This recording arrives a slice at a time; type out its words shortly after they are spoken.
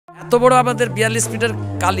এত বড় আমাদের 42 ফিটের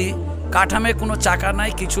কালী, কাঠামে কোনো চাকা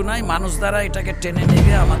নাই, কিছু নাই, মানুষ দ্বারা এটাকে টেনে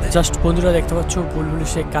নিয়ে আমাদের। জাস্ট বন্ধুরা দেখতে পাচ্ছ বুলবুলি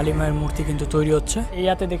সেই কালী মায়ের মূর্তি কিন্তু তৈরি হচ্ছে। এই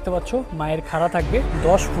হাতে দেখতে পাচ্ছ মায়ের খাড়া থাকবে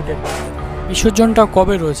 10 ফুটের। বিসর্জনটা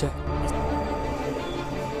কবে রয়েছে?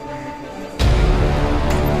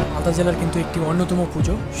 মালদা জেলার কিন্তু একটি অন্যতম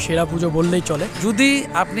পুজো, সেরা পুজো বললেই চলে। যদি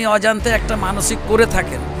আপনি অজান্তে একটা মানসিক করে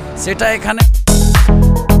থাকেন, সেটা এখানে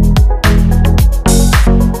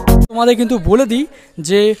তোমাদের কিন্তু বলে দিই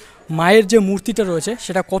যে মায়ের যে মূর্তিটা রয়েছে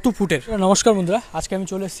সেটা কত ফুটের। নমস্কার বন্ধুরা, আজকে আমি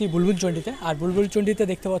চলে এসেছি বুলবুলচন্ডিতে। আর বুলবুলচন্ডিতে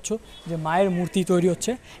দেখতে পাচ্ছ যে মায়ের মূর্তি তৈরি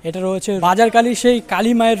হচ্ছে। এটা রয়েছে বাজার কালী, সেই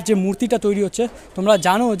কালী মায়ের যে মূর্তিটা তৈরি হচ্ছে। তোমরা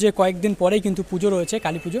জানো যে কয়েকদিন পরেই কিন্তু পুজো রয়েছে,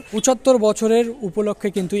 কালী পুজো। 75 বছরের উপলক্ষে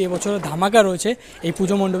কিন্তু এবছরের ধামাকা রয়েছে এই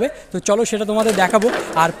পুজো মণ্ডপে। তো চলো সেটা তোমাদের দেখাবো।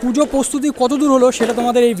 আর পুজো প্রস্তুতি কত দূর হলো সেটা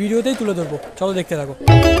তোমাদের এই ভিডিওতেই তুলে ধরবো। চলো দেখতে থাকো।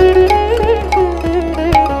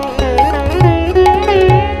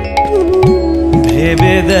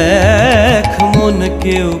 ভেবে দেখ মন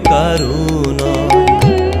কেউ কারো নয়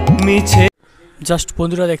মিছে। জাস্ট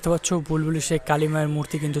বন্ধুরা দেখতে পাচ্ছ বুলবুলি সেই কালী মায়ের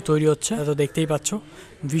মূর্তি কিন্তু তৈরি হচ্ছে। তো দেখতেই পাচ্ছ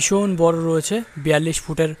ভীষণ বড় রয়েছে, 42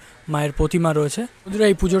 ফুটের মায়ের প্রতিমা রয়েছে। বন্ধুরা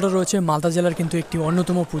এই পুজোটা রয়েছে মালদা জেলার কিন্তু একটি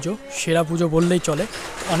অন্যতম পুজো, সেরা পুজো বললেই চলে।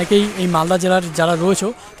 অনেকেই এই মালদা জেলার যারা রয়েছে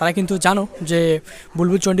তারা কিন্তু জানো যে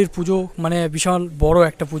বুলবুলচন্ডির পুজো মানে বিশাল বড়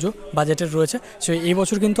একটা পুজো বাজেটের রয়েছে। সো এই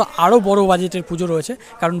বছর কিন্তু আরও বড় বাজেটের পুজো রয়েছে,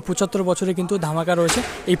 কারণ 75 বছরে কিন্তু ধামাকা রয়েছে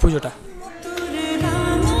এই পুজোটা।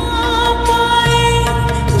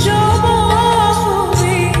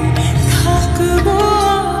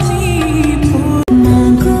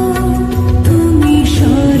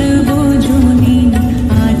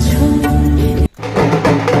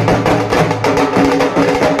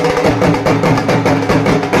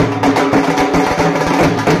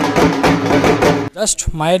 জাস্ট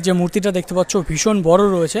মায়ের যে মূর্তিটা দেখতে পাচ্ছ ভীষণ বড়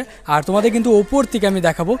রয়েছে। আর তোমাদের কিন্তু ওপর থেকে আমি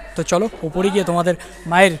দেখাবো। তো চলো ওপরে গিয়ে তোমাদের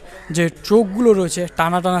মায়ের যে চোখগুলো রয়েছে,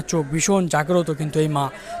 টানা টানা চোখ, ভীষণ জাগ্রত কিন্তু এই মা।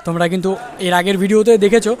 তোমরা কিন্তু এর আগের ভিডিওতে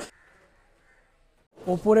দেখেছো।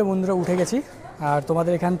 ওপরে বন্ধুরা উঠে গেছি আর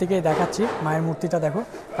তোমাদের এখান থেকে দেখাচ্ছি মায়ের মূর্তিটা দেখো।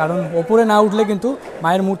 কারণ ওপরে না উঠলে কিন্তু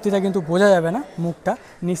মায়ের মূর্তিটা কিন্তু বোঝা যাবে না, মুখটা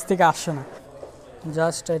নিচ থেকে আসছে না।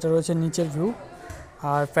 জাস্ট এটা রয়েছে নিচের ভিউ।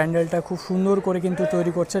 আর প্যান্ডেলটা খুব সুন্দর করে কিন্তু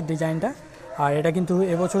তৈরি করছে ডিজাইনটা। আর এটা কিন্তু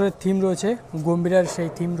এবছরের থিম রয়েছে গম্ভীরার, সেই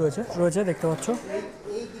থিম রয়েছে দেখতে পাচ্ছ।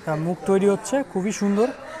 তার মুখ তৈরি হচ্ছে খুবই সুন্দর।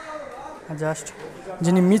 জাস্ট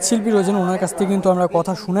যিনি মৃৎশিল্পী রয়েছেন ওনার কাছ থেকে কিন্তু আমরা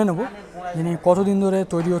কথা শুনে নেব, যিনি কতদিন ধরে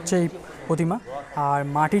তৈরি হচ্ছে এই প্রতিমা। আর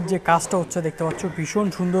মাটির যে কাজটা হচ্ছে দেখতে পাচ্ছ ভীষণ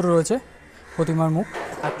সুন্দর রয়েছে প্রতিমার মুখ।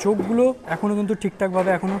 আর চোখগুলো এখনও কিন্তু ঠিকঠাকভাবে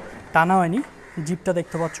এখনও টানা হয়নি। জিভটা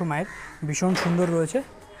দেখতে পাচ্ছ মায়ের ভীষণ সুন্দর রয়েছে,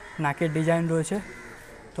 নাকের ডিজাইন রয়েছে।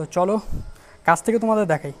 তো চলো কাছ থেকে তোমাদের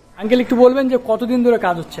দেখাই। আঙ্কেল একটু বলবেন যে কতদিন ধরে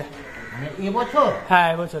কাজ হচ্ছে? মানে এবছর? হ্যাঁ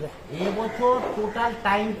এবছর টোটাল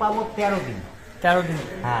টাইম পাবো 13 দিন। 13 দিন?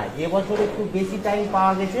 হ্যাঁ, এবছর একটু বেশি টাইম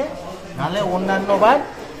পাওয়া গেছে, নাহলে অন্যান্য বার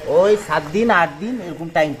ওই 7 দিন 8 দিন এরকম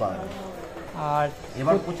টাইম পাওয়া গেছে। আর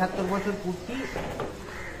এবার 75 বছর পূর্তি,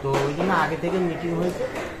 তো ওই জন্য আগে থেকে মিটিং হয়েছে,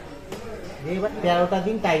 এবার 13টা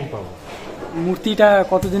দিন টাইম পাবো। মূর্তিটা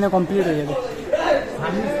কতদিনে কমপ্লিট হয়ে যাবে?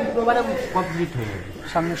 সামনের শুক্রবারে কমপ্লিট হয়ে যাবে।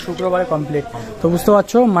 সামনের শুক্রবারে কমপ্লিট। তো বুঝতে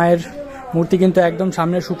পারছো মায়ের মূর্তি কিন্তু একদম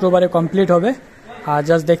সামনের শুক্রবারে কমপ্লিট হবে। আর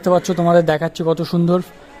জাস্ট দেখতে পাচ্ছ তোমাদের দেখাচ্ছি কত সুন্দর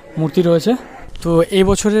মূর্তি রয়েছে। তো এই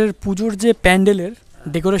বছরের পুজোর যে প্যান্ডেলের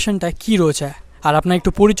ডেকোরেশনটা কি রয়েছে আর আপনার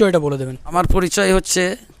একটু পরিচয়টা বলে দেবেন। আমার পরিচয় হচ্ছে,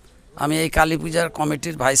 আমি এই কালী পূজার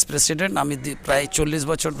কমিটির ভাইস প্রেসিডেন্ট। আমি প্রায় 40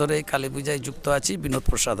 বছর ধরে এই কালী পূজায় যুক্ত আছি। বিনোদ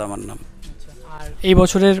প্রসাদ আমার নাম। আর এই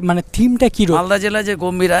বছরের মানে থিমটা কি রয়েছে? মালদা জেলা যে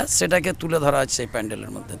গম্ভীরা, সেটাকে তুলে ধরা হচ্ছে এই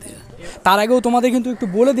প্যান্ডেলের মধ্যে দিয়ে। তার আগেও তোমাদের কিন্তু একটু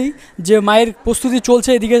বলে দিই যে মায়ের প্রস্তুতি চলছে।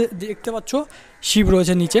 এদিকে দেখতে পাচ্ছ শিব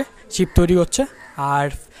রয়েছে, নিচে শিব তৈরি হচ্ছে। আর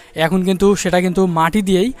এখন কিন্তু সেটা কিন্তু মাটি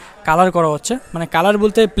দিয়েই কালার করা হচ্ছে, মানে কালার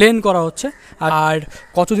বলতে প্লেন করা হচ্ছে। আর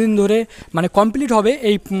কতদিন ধরে মানে কমপ্লিট হবে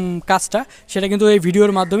এই কাজটা সেটা কিন্তু এই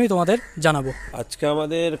ভিডিওর মাধ্যমেই তোমাদের জানাবো। আজকে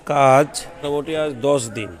আমাদের কাজ মোটামুটি আজ 10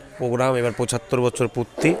 দিন প্রোগ্রাম। এবার 75 বছর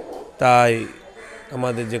পূর্তি, তাই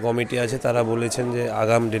আমাদের যে কমিটি আছে তারা বলেছেন যে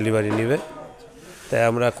আগাম ডেলিভারি নেবে। তাই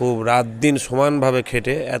আমরা খুব রাত দিন সমানভাবে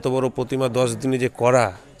খেটে এত বড় প্রতিমা 10 দিনে যে করা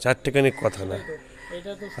চারটেখানিক কথা না।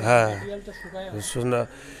 হ্যাঁ,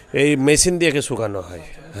 এই মেশিন দিয়ে শুকানো হয়।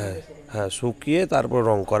 হ্যাঁ হ্যাঁ, শুকিয়ে তারপর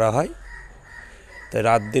রং করা হয়। তাই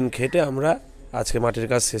রাত দিন খেটে আমরা আজকে মাটির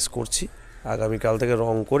কাজ শেষ করছি। আগামীকাল থেকে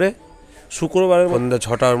রং করে শুক্রবারের সন্ধ্যা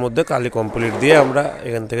 6টার মধ্যে কালি কমপ্লিট দিয়ে আমরা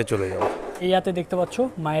এখান থেকে চলে যাব। এই হাতে দেখতে পাচ্ছ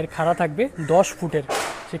মায়ের খাড়া থাকবে 10 ফুটের।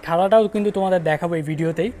 সেই খাড়াটাও কিন্তু তোমাদের দেখাবো এই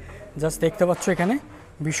ভিডিওতেই। জাস্ট দেখতে পাচ্ছ এখানে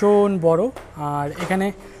ভীষণ বড়। আর এখানে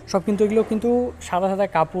সব কিন্তু এগুলো কিন্তু সাদা সাদা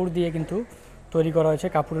কাপড় দিয়ে কিন্তু তৈরি করা হয়েছে,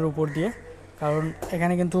 কাপড়ের উপর দিয়ে। কারণ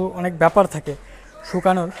এখানে কিন্তু অনেক ব্যাপার থাকে।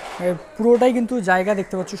 শুকানোর পুরোটাই কিন্তু জায়গা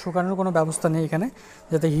দেখতে পাচ্ছ, শুকানোর কোনো ব্যবস্থা নেই এখানে,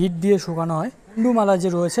 যাতে হিট দিয়ে শুকানো হয়। মুন্ডুমালা যে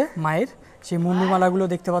রয়েছে মায়ের, সেই মুন্ডুমালাগুলো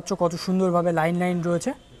দেখতে পাচ্ছ কত সুন্দরভাবে লাইন লাইন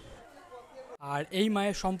রয়েছে। আর এই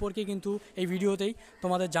মায়ের সম্পর্কে কিন্তু এই ভিডিওতেই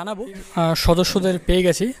তোমাদের জানাবো। সদস্যদের পেয়ে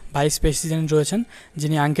গেছি, ভাইস প্রেসিডেন্ট রয়েছেন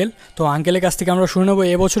যিনি আঙ্কেল। তো আঙ্কেলের কাছ থেকে আমরা শুনে নেবো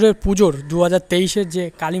এবছরের পুজোর 2023-এর যে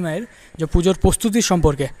কালী মায়ের যে পুজোর প্রস্তুতির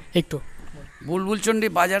সম্পর্কে একটু। বুলবুলচন্ডী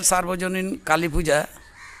বাজার সার্বজনীন কালী পূজা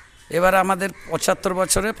এবার আমাদের 75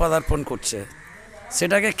 বছরে পদার্পণ করছে।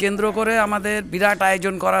 সেটাকে কেন্দ্র করে আমাদের বিরাট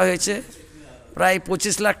আয়োজন করা হয়েছে। প্রায়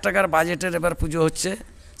 25 লাখ টাকার বাজেটের এবার পুজো হচ্ছে।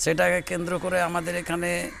 সেটাকে কেন্দ্র করে আমাদের এখানে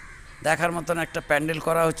দেখার মতন একটা প্যান্ডেল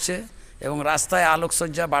করা হচ্ছে এবং রাস্তায়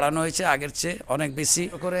আলোকসজ্জা বাড়ানো হয়েছে আগের চেয়ে অনেক বেশি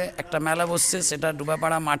করে। একটা মেলা বসছে, সেটা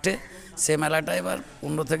ডুবাপাড়া মাঠে। সে মেলাটা এবার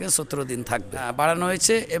 15 থেকে 17 দিন থাকবে, বাড়ানো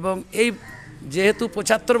হয়েছে। এবং এই যেহেতু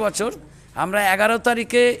 75 বছর, আমরা 11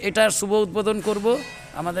 তারিখে এটার শুভ উদ্বোধন করব।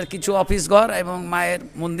 আমাদের কিছু অফিস ঘর এবং মায়ের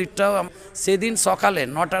মন্দিরটাও সেদিন সকালে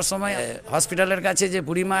 9টার সময় হসপিটালের কাছে যে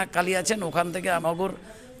বুড়িমা কালী আছেন ওখান থেকে নগর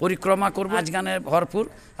পরিক্রমা করবো। নাচ গানে ভরপুর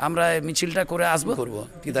আমরা মিছিলটা করে আসবো করবো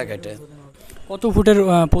ফিতা কেটে। কত ফুটের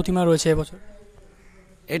প্রতিমা রয়েছে এবছর?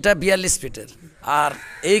 এটা 42 ফিটের। আর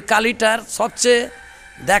এই কালীটার সবচেয়ে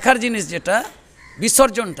দেখার জিনিস যেটা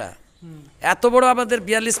বিসর্জনটা, এত বড় আমাদের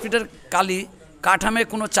 42 ফিটের কালী, কাঠামে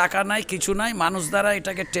কোনো চাকা নাই, কিছু নাই, মানুষ দ্বারা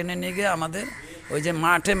এটাকে টেনে নিয়ে গিয়ে আমাদের ওই যে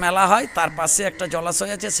মাঠে মেলা হয় তার পাশে একটা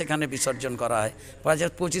জলাশয় আছে, সেখানে বিসর্জন করা হয়। প্রায়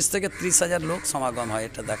 25 থেকে 30 হাজার লোক সমাগম হয়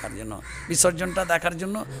এটা দেখার জন্য। বিসর্জনটা দেখার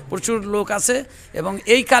জন্য প্রচুর লোক আসে এবং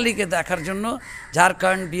এই কালীকে দেখার জন্য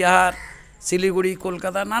ঝাড়খণ্ড, বিহার, শিলিগুড়ি,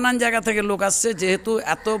 কলকাতা নানান জায়গা থেকে লোক আসছে। যেহেতু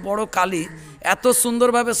এত বড় কালী এত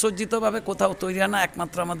সুন্দরভাবে সজ্জিতভাবে কোথাও তৈরি হয় না,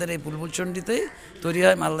 একমাত্র আমাদের এই বুলবুলচন্ডীতেই তৈরি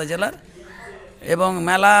হয় মালদা জেলার। এবং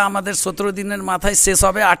মেলা আমাদের 17 দিনের মাথায় শেষ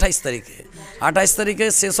হবে 28 তারিখে। 28 তারিখে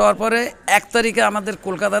শেষ হওয়ার পরে 1 তারিখে আমাদের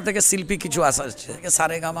কলকাতা থেকে শিল্পী কিছু আসছে,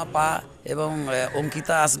 সারেগামা পা এবং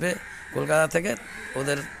অঙ্কিতা আসবে কলকাতা থেকে।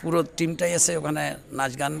 ওদের পুরো টিমটাই এসে ওখানে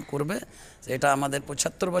নাচ গান করবে। এটা আমাদের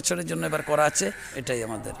 75 বছরের জন্য এবার করা আছে। এটাই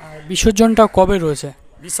আমাদের। বিসর্জনটা কবে রয়েছে?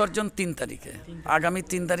 বিসর্জন 3 তারিখে, আগামী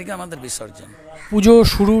 3 তারিখে আমাদের বিসর্জন। পুজো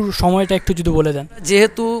শুরুর সময়টা একটু যদি বলে দেন।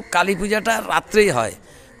 যেহেতু কালী পূজাটা রাত্রেই হয়,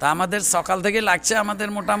 তা আমাদের সকাল থেকে লাগছে, আমাদের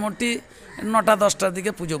মোটামুটি 9টা-10টার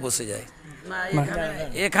দিকে পুজো বসে যায়।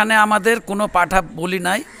 এখানে আমাদের কোনো পাঠা বলি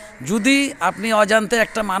নাই। যদি আপনি অজান্তে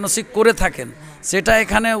একটা মানসিক করে থাকেন, সেটা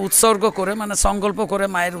এখানে উৎসর্গ করে মানে সংকল্প করে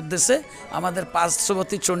মায়ের উদ্দেশ্যে আমাদের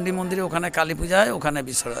পার্শ্ববর্তী চণ্ডী মন্দিরে ওখানে কালী পূজা হয়, ওখানে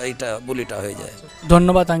এইটা বলিটা হয়ে যায়।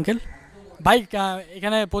 ধন্যবাদ আঙ্কেল। ভাই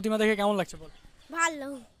এখানে প্রতিমা দেখে কেমন লাগছে বল? ভালো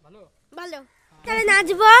ভালো। তাহলে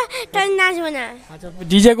নাচবো, তাহলে নাচবো না। আচ্ছা,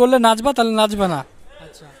 ডিজে করলে নাচবা, তাহলে নাচবা না?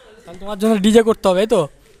 আচ্ছা, তাহলে তোমার জন্য ডিজে করতে হবে, এই তো?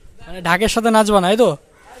 মানে ঢাকের সাথে নাচবা না, এই তো?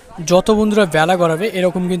 যত বন্ধুরা বেলা গড়াবে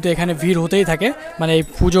এরকম কিন্তু এখানে ভিড় হতেই থাকে, মানে এই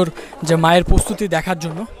পুজোর যে মায়ের প্রস্তুতি দেখার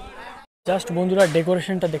জন্য। জাস্ট বন্ধুরা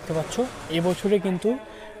ডেকোরেশনটা দেখতে পাচ্ছ, এবছরে কিন্তু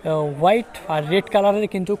হোয়াইট আর রেড কালারের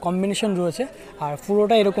কিন্তু কম্বিনেশন রয়েছে। আর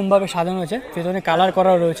পুরোটা এরকমভাবে সাজানো হয়েছে, পেছনে কালার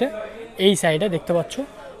করা রয়েছে এই সাইডে দেখতে পাচ্ছ।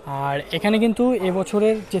 আর এখানে কিন্তু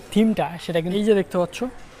এবছরের যে থিমটা সেটা কিন্তু এই যে দেখতে পাচ্ছ,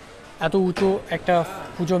 এত উঁচু একটা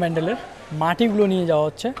পুজো প্যান্ডেলের মাটিগুলো নিয়ে যাওয়া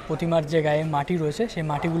হচ্ছে। প্রতিমার যে গায়ে মাটি রয়েছে সেই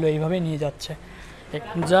মাটিগুলো এইভাবে নিয়ে যাচ্ছে।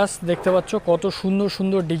 জাস্ট দেখতে পাচ্ছ কত সুন্দর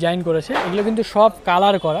সুন্দর ডিজাইন করেছে। এগুলো কিন্তু সব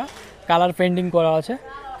কালার করা, কালার পেন্টিং করা আছে,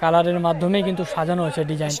 কালারের মাধ্যমে কিন্তু সাজানো হয়েছে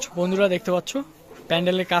ডিজাইন। বন্ধুরা দেখতে পাচ্ছ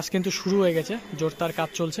প্যান্ডেলের কাজ কিন্তু শুরু হয়ে গেছে, জোরদার কাজ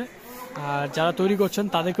চলছে। আর যারা তৈরি করছেন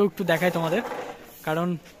তাদেরকেও একটু দেখাই তোমাদের, কারণ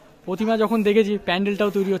প্রতিমা যখন দেখেছি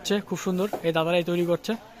প্যান্ডেলটাও তৈরি হচ্ছে খুব সুন্দর, এই দাদারাই তৈরি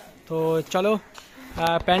করছে। তো চলো,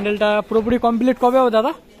 প্যান্ডেলটা পুরোপুরি কমপ্লিট কবে হবে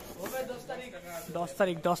দাদা?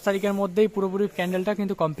 10 তারিখের মধ্যেই পুরোপুরি প্যান্ডেলটা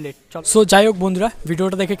কিন্তু কমপ্লিট। সো যাই হোক বন্ধুরা,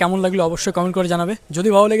 ভিডিওটা দেখে কেমন লাগলো অবশ্যই কমেন্ট করে জানাবে। যদি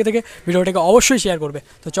ভালো লেগে থাকে ভিডিওটাকে অবশ্যই শেয়ার করবে।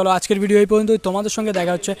 তো চলো আজকের ভিডিও এই পর্যন্তই, তোমাদের সঙ্গে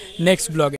দেখা হচ্ছে নেক্সট ব্লগে।